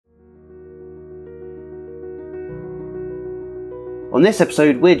On this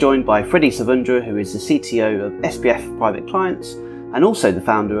episode, we're joined by Freddie Savundra, who is the CTO of SPF Private Clients and also the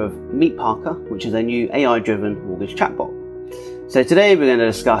founder of Meet Parker, which is a new AI-driven mortgage chatbot. So today we're going to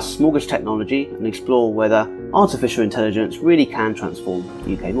discuss mortgage technology and explore whether artificial intelligence really can transform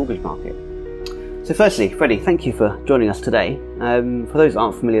the UK mortgage market. So firstly, Freddie, thank you for joining us today. For those that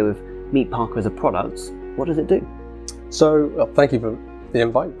aren't familiar with Meet Parker as a product, what does it do? So thank you for the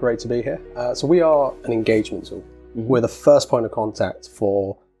invite, great to be here. So we are an engagement tool. Mm-hmm. We're the first point of contact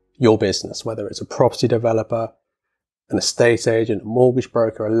for your business, whether it's a property developer, an estate agent, a mortgage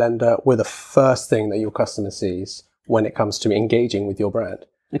broker, a lender. We're the first thing that your customer sees when it comes to engaging with your brand.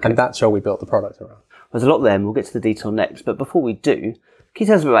 Okay. And that's how we built the product around. There's a lot there and we'll get to the detail next. But before we do, can you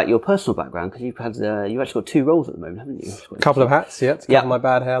tell us about your personal background? Because you've actually got two roles at the moment, haven't you? A couple of hats, yeah, to cover my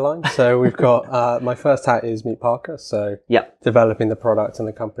bad hairline. So we've got, my first hat is Meet Parker, so developing the product and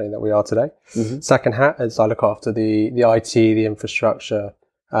the company that we are today. Mm-hmm. Second hat is I look after the IT, the infrastructure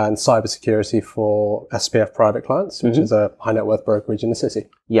and cybersecurity for SPF Private Clients, which is a high net worth brokerage in the city.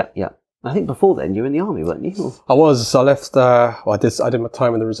 Yeah. I think before then you were in the army, weren't you? Or? I was. I left, I did my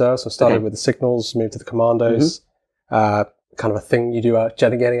time in the reserves. So I started with the signals, moved to the commandos, kind of a thing you do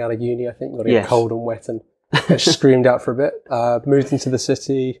getting out of uni, I think. Got to get cold and wet and get screamed out for a bit. Moved into the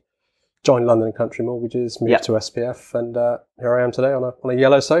city, joined London & Country Mortgages, moved to SPF, and here I am today on a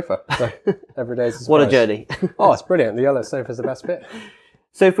yellow sofa. So every day is a surprise. What a journey. Oh, it's brilliant. The yellow sofa is the best bit.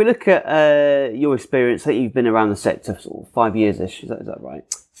 So if we look at your experience, I think you've been around the sector for sort of 5 years-ish, is that right?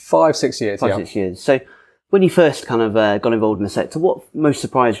 5-6 years, 6 years. So when you first kind of got involved in the sector, what most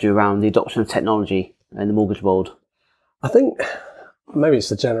surprised you around the adoption of technology in the mortgage world? I think maybe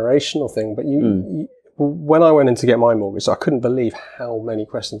it's a generational thing, but when I went in to get my mortgage, I couldn't believe how many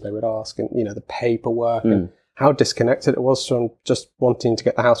questions they would ask and, the paperwork and how disconnected it was from just wanting to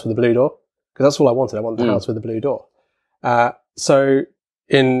get the house with the blue door. Because that's all I wanted. I wanted the house with the blue door. So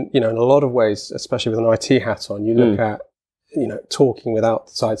in a lot of ways, especially with an IT hat on, you look at, talking with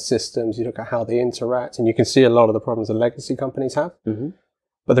outside systems, you look at how they interact, and you can see a lot of the problems that legacy companies have. Mm-hmm.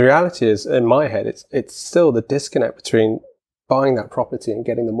 But the reality is, in my head, it's still the disconnect between buying that property and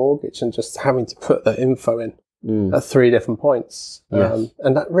getting the mortgage and just having to put the info in at 3 different points. Yes.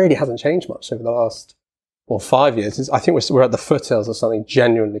 And that really hasn't changed much over the last 5 years. I think we're at the foothills of something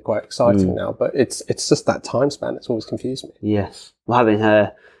genuinely quite exciting now, but it's just that time span that's always confused me. Yes. Well, having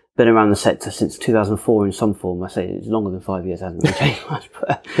been around the sector since 2004 in some form, I say it's longer than 5 years, hasn't really changed much.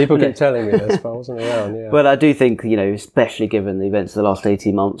 But people keep telling me this, but I wasn't around, Well, I do think, especially given the events of the last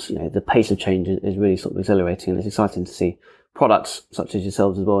 18 months, the pace of change is really sort of accelerating, and it's exciting to see products such as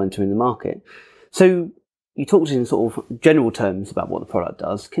yourselves as well entering the market. So you talked in sort of general terms about what the product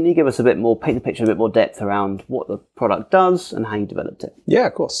does. Can you give us paint the picture a bit more depth around what the product does and how you developed it? Yeah,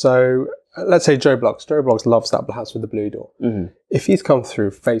 of course. So let's say Joe Bloggs. Joe Bloggs loves that house with the blue door. Mm-hmm. If he's come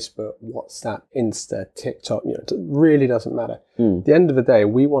through Facebook, WhatsApp, Insta, TikTok, it really doesn't matter. At the end of the day,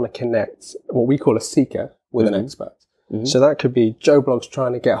 we want to connect what we call a seeker with an expert. Mm-hmm. So that could be Joe Bloggs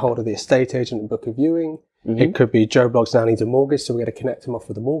trying to get hold of the estate agent and book a viewing. Mm-hmm. It could be Joe Bloggs now needs a mortgage, so we're going to connect him off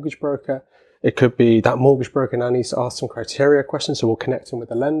with a mortgage broker. It could be that mortgage broker now needs to ask some criteria questions, so we'll connect him with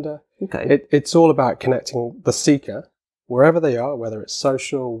the lender. Okay. It's all about connecting the seeker, wherever they are, whether it's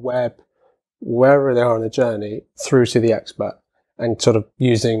social, web, wherever they are on the journey, through to the expert, and sort of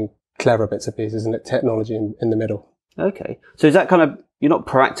using clever bits and pieces and technology in the middle. Okay. So is that kind of, you're not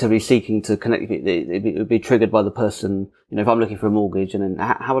proactively seeking to connect, it would be triggered by the person, if I'm looking for a mortgage, and then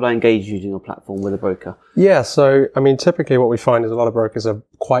how would I engage using your platform with a broker? Yeah, so, typically what we find is a lot of brokers are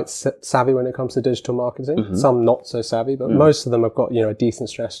quite savvy when it comes to digital marketing. Mm-hmm. Some not so savvy, but most of them have got, a decent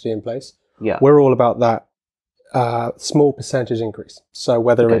strategy in place. Yeah. We're all about that small percentage increase. So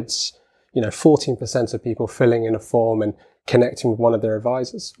whether it's, 14% of people filling in a form and connecting with one of their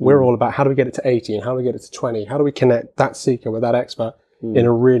advisors, we're all about how do we get it to 80 and how do we get it to 20? How do we connect that seeker with that expert in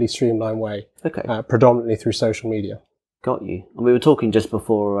a really streamlined way, predominantly through social media. Got you. And we were talking just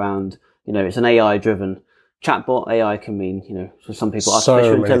before around, it's an AI-driven chatbot. AI can mean, for some people,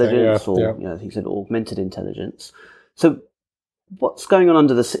 artificial intelligence or, I think you said augmented intelligence. So what's going on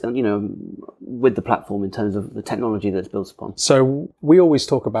under the, with the platform in terms of the technology that's built upon? So we always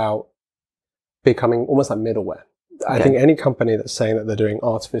talk about becoming almost like middleware. I think any company that's saying that they're doing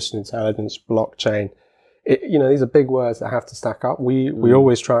artificial intelligence, blockchain, these are big words that have to stack up. We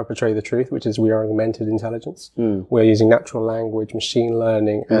always try and portray the truth, which is we are augmented intelligence. We're using natural language, machine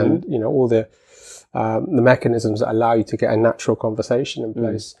learning, and all the mechanisms that allow you to get a natural conversation in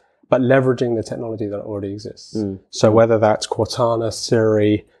place, but leveraging the technology that already exists. So whether that's Cortana,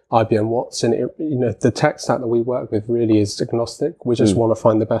 Siri, IBM Watson, the tech stack that we work with really is agnostic. We just want to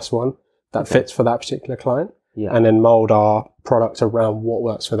find the best one that fits for that particular client. and then mold our product around what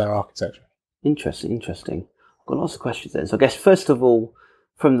works for their architecture. Interesting. I've got lots of questions there. So I guess first of all,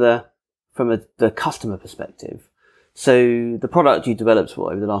 from the customer perspective, so the product you developed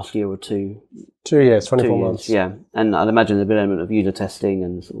over the last year or two? 2 years, 24 months. Yeah, and I'd imagine there's been an element of user testing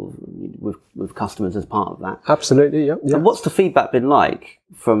and sort of with customers as part of that. Absolutely, yeah. And what's the feedback been like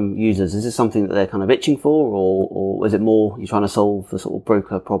from users? Is this something that they're kind of itching for, or is it more you're trying to solve the sort of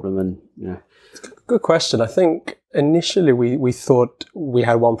broker problem? And Good question. I think initially we thought we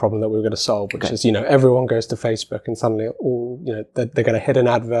had one problem that we were going to solve, which is, everyone goes to Facebook and suddenly they're going to hit an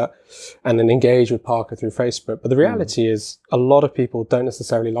advert and then engage with Parker through Facebook. But the reality is a lot of people don't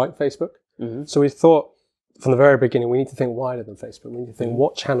necessarily like Facebook. Mm-hmm. So we thought from the very beginning, we need to think wider than Facebook. We need to think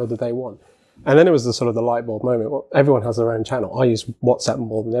what channel do they want? And then it was the light bulb moment. Well, everyone has their own channel. I use WhatsApp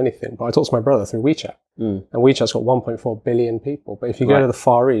more than anything, but I talk to my brother through WeChat. And WeChat's got 1.4 billion people. But if you go to the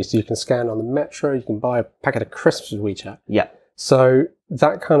Far East, you can scan on the metro, you can buy a packet of crisps with WeChat. Yeah. So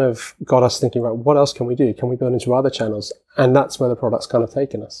that kind of got us thinking, right, what else can we do? Can we build into other channels? And that's where the product's kind of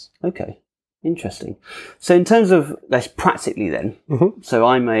taken us. Okay. Interesting. So in terms of, less practically then,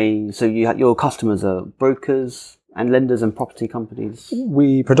 so your customers are brokers and lenders and property companies?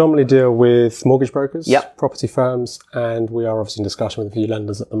 We predominantly deal with mortgage brokers, property firms, and we are obviously in discussion with a few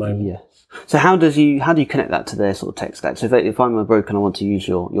lenders at the moment. Yes. So how do you connect that to their sort of tech stack? So if I'm a broker and I want to use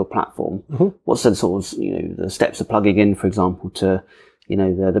your platform, what's the sort of, the steps of plugging in, for example, to,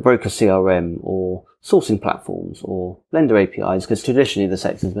 the broker CRM or sourcing platforms or lender APIs? Because traditionally the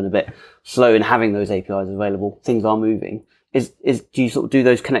sector's been a bit slow in having those APIs available. Things are moving. Do you sort of do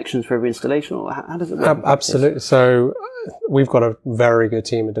those connections for every installation, or how does it work? Absolutely. So we've got a very good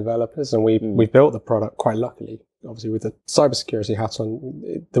team of developers, and we built the product quite luckily. Obviously, with the cybersecurity hat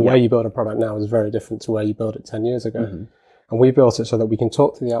on, the way you build a product now is very different to where you built it 10 years ago. Mm-hmm. And we built it so that we can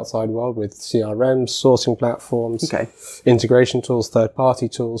talk to the outside world with CRMs, sourcing platforms, integration tools, third-party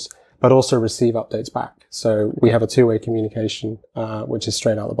tools, but also receive updates back. So we have a two-way communication, which is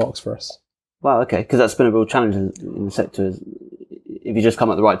straight out the box for us. Wow, okay. Because that's been a real challenge in the sector. If you just come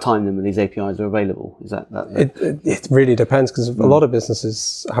at the right time, then when these APIs are available, is that? It really depends, because a lot of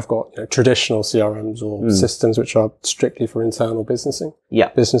businesses have got traditional CRMs or systems which are strictly for internal business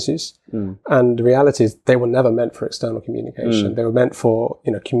use. And the reality is they were never meant for external communication. They were meant for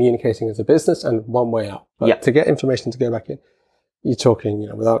communicating as a business and one way out. But to get information to go back in, you're talking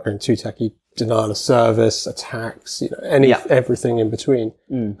without going too techy, denial of service, attacks, everything in between.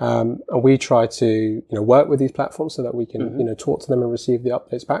 And we try to, work with these platforms so that we can, talk to them and receive the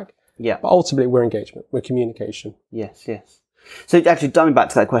updates back. Yeah. But ultimately, we're engagement, we're communication. Yes. So actually, diving back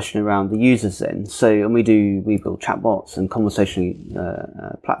to that question around the users then. So, and we build chatbots and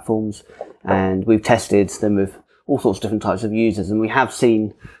conversational platforms, and we've tested them with all sorts of different types of users, and we have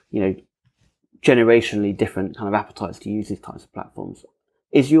seen, generationally different kind of appetites to use these types of platforms.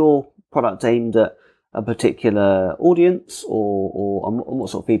 Is your product aimed at a particular audience, or what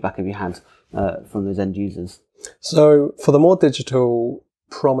sort of feedback have you had from those end users? So for the more digital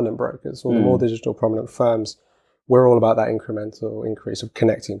prominent brokers or the more digital prominent firms, we're all about that incremental increase of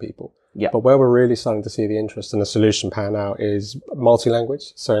connecting people. Yeah. But where we're really starting to see the interest in the solution pan out is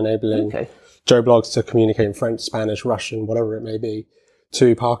multi-language. So enabling Joe Blogs to communicate in French, Spanish, Russian, whatever it may be,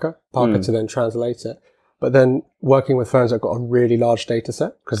 to Parker to then translate it. But then working with firms that have got a really large data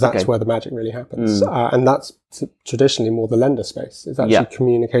set, because that's where the magic really happens. And that's traditionally more the lender space. It's actually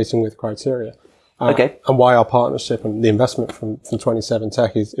communicating with criteria. And why our partnership and the investment from 27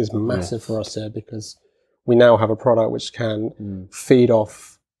 Tech is massive for us here, because we now have a product which can feed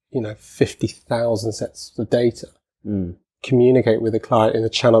off, 50,000 sets of data, communicate with the client in the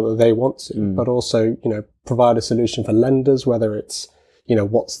channel that they want to, but also, provide a solution for lenders, whether it's,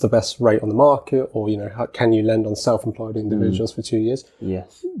 what's the best rate on the market, or, how can you lend on self-employed individuals for 2 years?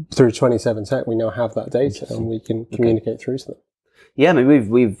 Yes. Through 27 Tech, we now have that data and we can communicate through to them. Yeah, I mean,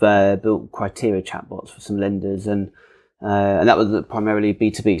 we've built criteria chatbots for some lenders, and that was primarily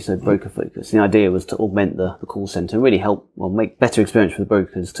B2B, so broker focus. The idea was to augment the call center and really help, make better experience for the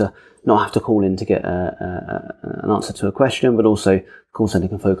brokers to not have to call in to get an answer to a question, but also the call center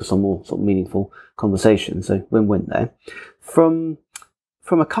can focus on more sort of meaningful conversations. So win-win there.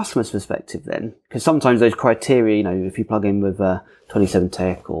 From a customer's perspective then, because sometimes those criteria, if you plug in with 27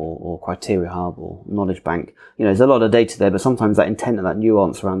 Tech or Criteria Hub or Knowledge Bank, there's a lot of data there, but sometimes that intent and that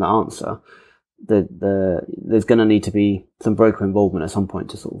nuance around the answer, there's going to need to be some broker involvement at some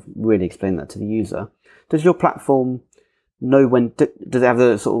point to sort of really explain that to the user. Does your platform know does it have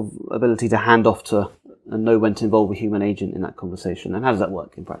the sort of ability to hand off to and know when to involve a human agent in that conversation? And how does that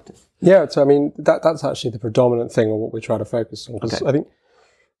work in practice? Yeah, so I mean, that's actually the predominant thing on what we try to focus on. Because I think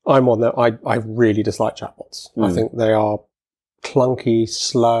I'm on that. I really dislike chatbots. I think they are clunky,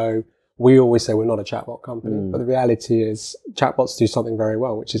 slow. We always say we're not a chatbot company, but the reality is chatbots do something very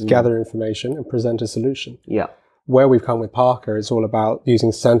well, which is gather information and present a solution. Yeah. Where we've come with Parker is all about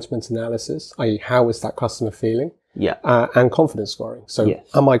using sentiment analysis, i.e. how is that customer feeling? Yeah. And confidence scoring. So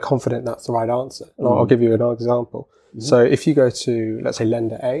am I confident that's the right answer? And I'll give you an example. So if you go to, let's say,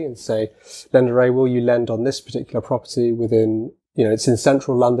 lender A and say, lender A, will you lend on this particular property within, it's in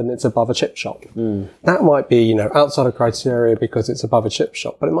central London, it's above a chip shop. That might be, outside of criteria because it's above a chip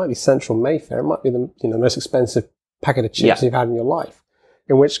shop, but it might be central Mayfair. It might be the, most expensive packet of chips you've had in your life.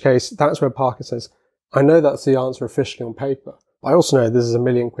 In which case, that's where Parker says, I know that's the answer officially on paper. I also know this is £1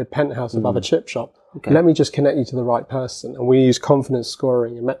 million penthouse above a chip shop. Okay. Let me just connect you to the right person. And we use confidence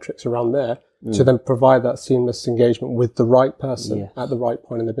scoring and metrics around there to then provide that seamless engagement with the right person at the right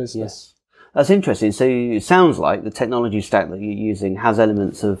point in the business. That's interesting. So it sounds like the technology stack that you're using has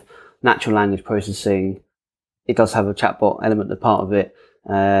elements of natural language processing. It does have a chatbot element as part of it.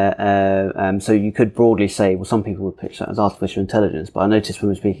 So you could broadly say, well, some people would pitch that as artificial intelligence, but I noticed when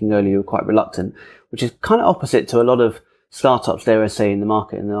we were speaking earlier, you were quite reluctant, which is kind of opposite to a lot of startups, dare I say, in the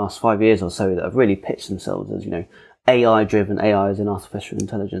market in the last 5 years or so that have really pitched themselves as, AI driven, AI as in artificial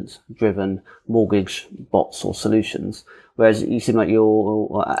intelligence driven mortgage bots or solutions. Whereas you seem like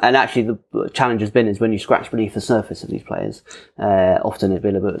and actually the challenge has been is when you scratch beneath the surface of these players, often it'd be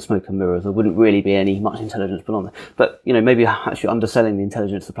a little bit of smoke and mirrors. There wouldn't really be much intelligence put on there. But, maybe actually underselling the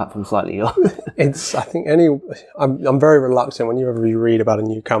intelligence of the platform slightly. I'm very reluctant whenever you read about a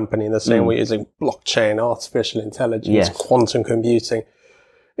new company and they're saying we're using blockchain, artificial intelligence, quantum computing.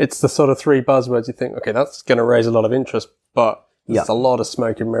 It's the sort of three buzzwords you think, okay, that's going to raise a lot of interest, but there's a lot of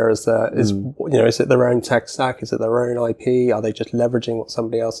smoke and mirrors there. Is it their own tech stack? Is it their own IP? Are they just leveraging what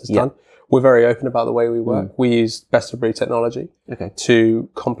somebody else has done? We're very open about the way we work. We use best of breed technology to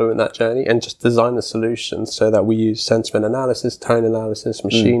complement that journey and just design the solution so that we use sentiment analysis, tone analysis,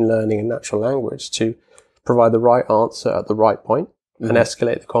 machine learning and natural language to provide the right answer at the right point and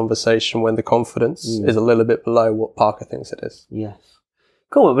escalate the conversation when the confidence is a little bit below what Parker thinks it is. Yes.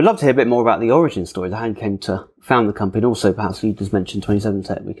 Cool. Well, we'd love to hear a bit more about the origin story, how you came to found the company, and also perhaps you just mentioned 27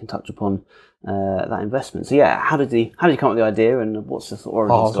 Tech. We can touch upon that investment. So how did you come up with the idea, and what's the sort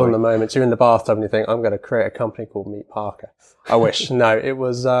of origin story? One of the moments you're in the bathtub and you think, I'm going to create a company called Meet Parker. I wish. No, it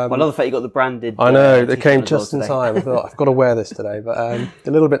was. I love the fact you got the branded. I know it came just in time. I thought I've got to wear this today, but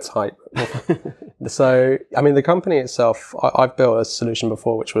a little bit tight. So, the company itself, I've built a solution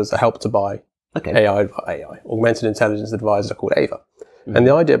before, which was a help to buy AI, augmented intelligence advisor called Ava. And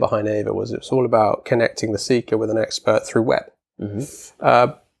the idea behind Ava was it was all about connecting the seeker with an expert through web.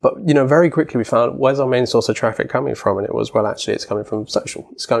 But, very quickly we found, where's our main source of traffic coming from? And it was, well, actually, it's coming from social.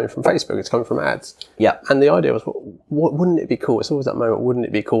 It's coming from Facebook. It's coming from ads. Yeah. And the idea was, wouldn't it be cool? It's always that moment, wouldn't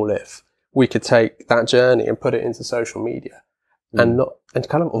it be cool if we could take that journey and put it into social media and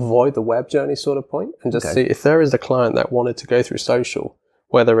kind of avoid the web journey sort of point and just see if there is a client that wanted to go through social,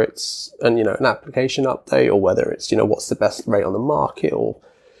 whether it's an application update or whether it's, what's the best rate on the market or,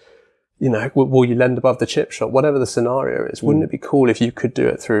 will you lend above the chip shop, whatever the scenario is, wouldn't it be cool if you could do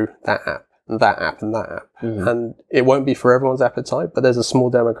it through that app and that app and that app? And it won't be for everyone's appetite, but there's a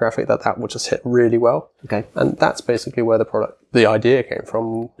small demographic that will just hit really well. Okay. And that's basically where the idea came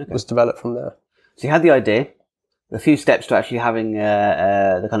from, was developed from there. So you had the idea, a few steps to actually having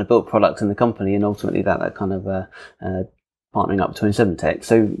the kind of built product in the company, and ultimately that kind of partnering up with 27 Tech.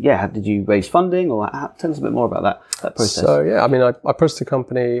 So did you raise funding, or tell us a bit more about that process? So I pushed the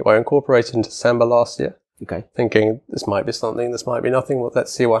company, I incorporated in December last year. Okay. Thinking this might be something, this might be nothing. Well,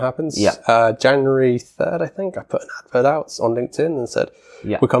 let's see what happens. Yeah. January 3rd, I think, I put an advert out on LinkedIn and said,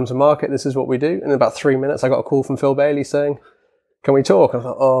 we come to market, this is what we do. And in about 3 minutes, I got a call from Phil Bailey saying, can we talk? And I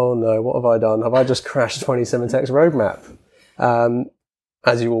thought, oh no, what have I done? Have I just crashed 27 Tech's roadmap?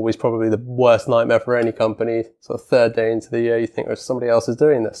 As you always, probably the worst nightmare for any company. So third day into the year, you think, somebody else is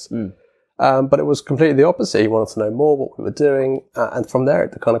doing this. But it was completely the opposite. He wanted to know more what we were doing. And from there,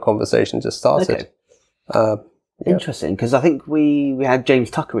 the kind of conversation just started. Okay. Interesting, because I think we had James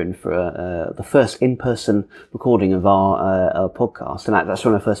Tucker in for the first in-person recording of our podcast, and that's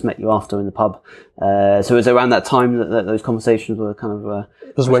when I first met you after in the pub. So it was around that time that those conversations were kind of...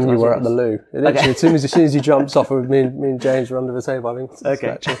 it was when you were at the loo. As soon as you jumped off, me and James were under the table, I think.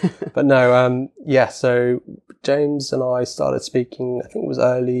 Okay. But no, so James and I started speaking, I think it was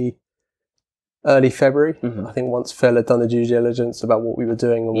early February. I think once Phil had done the due diligence about what we were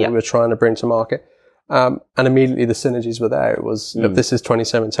doing and what we were trying to bring to market. And immediately the synergies were there. It was, this is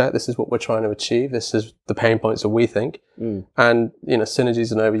 27 Tech, this is what we're trying to achieve, this is the pain points that we think. And, synergy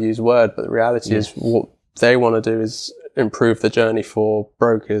is an overused word, but the reality is what they want to do is improve the journey for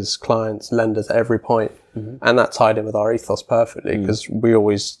brokers, clients, lenders at every point. And that tied in with our ethos perfectly, because we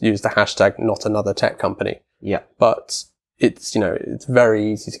always use the hashtag not another tech company. Yeah. But it's, it's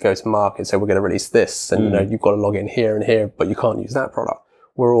very easy to go to market and say, we're going to release this, and you've got to log in here and here, but you can't use that product.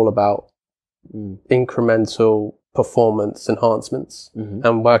 We're all about incremental performance enhancements,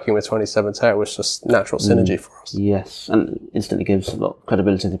 and working with 27 Tech was just natural synergy for us. Yes, and instantly gives a lot of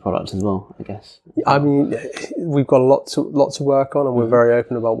credibility to the product as well, I guess. I mean, we've got a lot to work on, and we're very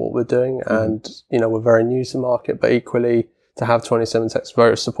open about what we're doing, and we're very new to the market, but equally to have 27 Tech's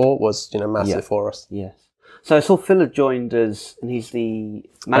vote of support was massive for us. Yes. So I saw Phil had joined us, and he's the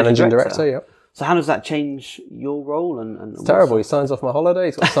managing director. Yeah. So how does that change your role? And it's terrible. He signs off my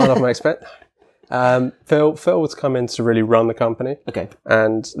holidays. He's got to sign off my expense. Phil was come in to really run the company. Okay.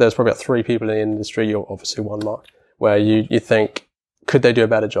 And there's probably about 3 people in the industry, you're obviously one, Mark, where you think, could they do a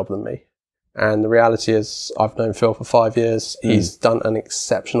better job than me? And the reality is, I've known Phil for 5 years. He's done an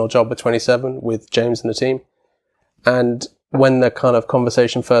exceptional job with 27 with James and the team. And when the kind of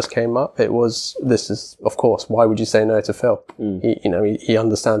conversation first came up, this is, of course, why would you say no to Phil? He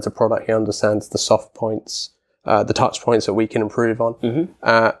understands the product. He understands the soft points, the touch points that we can improve on.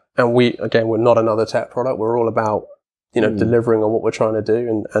 And we're not another tech product. We're all about, delivering on what we're trying to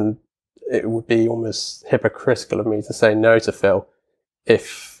do. And it would be almost hypocritical of me to say no to Phil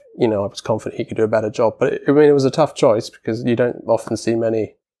if, I was confident he could do a better job. But it was a tough choice, because you don't often see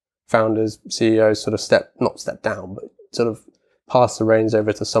many founders, CEOs sort of not step down, but sort of pass the reins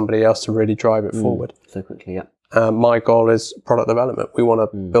over to somebody else to really drive it forward. So quickly, yeah. My goal is product development. We want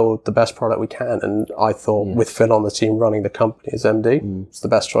to build the best product we can. And I thought with Phil on the team running the company as MD, it's the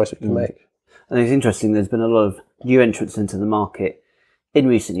best choice we can make. I think it's interesting. There's been a lot of new entrants into the market in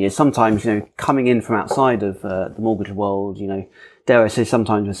recent years. Sometimes, coming in from outside of the mortgage world, dare I say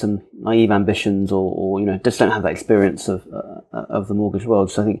sometimes with some naive ambitions or just don't have that experience of the mortgage world.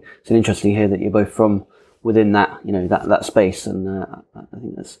 So I think it's interesting to hear that you're both from within that, that space. And I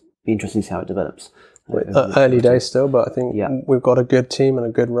think that's be interesting to see how it develops. Early days still, but I think we've got a good team and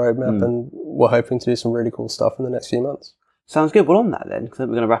a good roadmap, and we're hoping to do some really cool stuff in the next few months. Sounds good. Well, on that then, because we're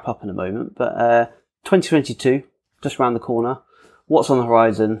going to wrap up in a moment, but 2022, just around the corner. What's on the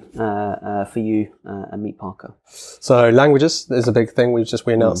horizon for you and Meet Parker? So languages is a big thing. We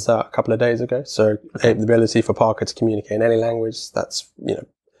announced that a couple of days ago. So the ability for Parker to communicate in any language that's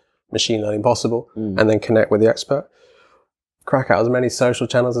machine learning possible, and then connect with the expert. Crack out as many social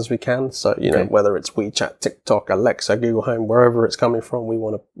channels as we can. So whether it's WeChat, TikTok, Alexa, Google Home, wherever it's coming from, we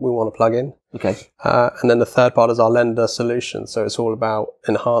want to plug in. Okay. And then the third part is our lender solution. So it's all about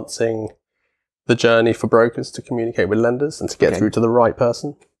enhancing the journey for brokers to communicate with lenders and to get through to the right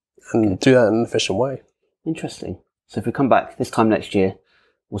person, and do that in an efficient way. Interesting. So if we come back this time next year,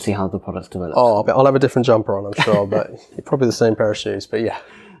 we'll see how the product's developed. Oh, I'll have a different jumper on, I'm sure, but probably the same pair of shoes. But yeah.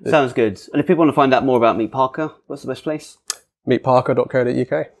 Sounds good. And if people want to find out more about Meet Parker, what's the best place?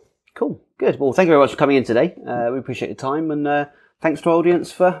 meetparker.co.uk. Cool. Good. Well, thank you very much for coming in today. We appreciate your time, and thanks to our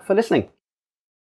audience for listening.